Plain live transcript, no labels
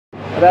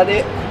Ready?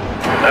 Okay,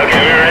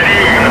 we're ready.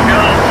 Let's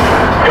go.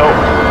 Go.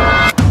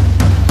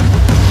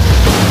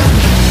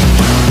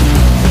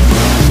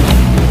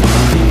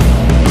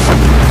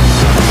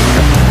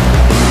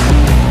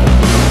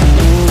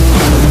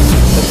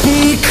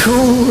 Be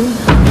cool,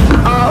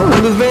 are we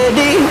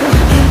ready?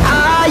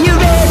 Are you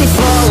ready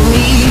for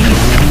me?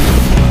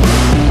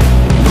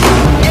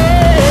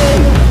 Yeah,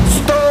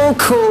 stone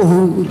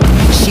cold,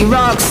 she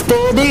rocks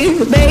steady.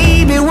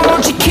 Baby,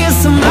 won't you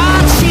kiss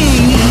my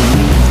cheek?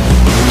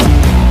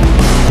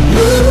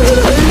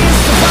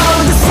 List of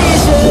all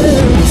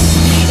decisions,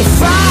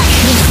 if I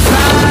could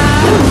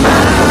find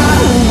my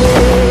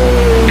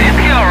way. Is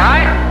he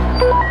alright?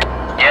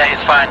 Yeah,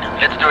 he's fine.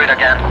 Let's do it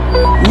again.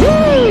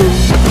 Woo!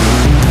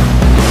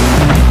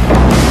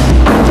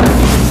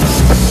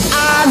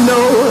 I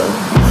know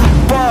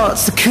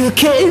what's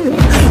cooking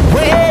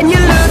when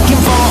you're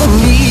looking for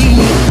me.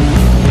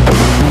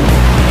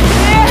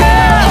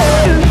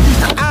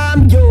 Yeah,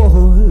 I'm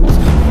yours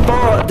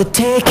for the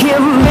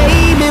taking,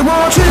 maybe.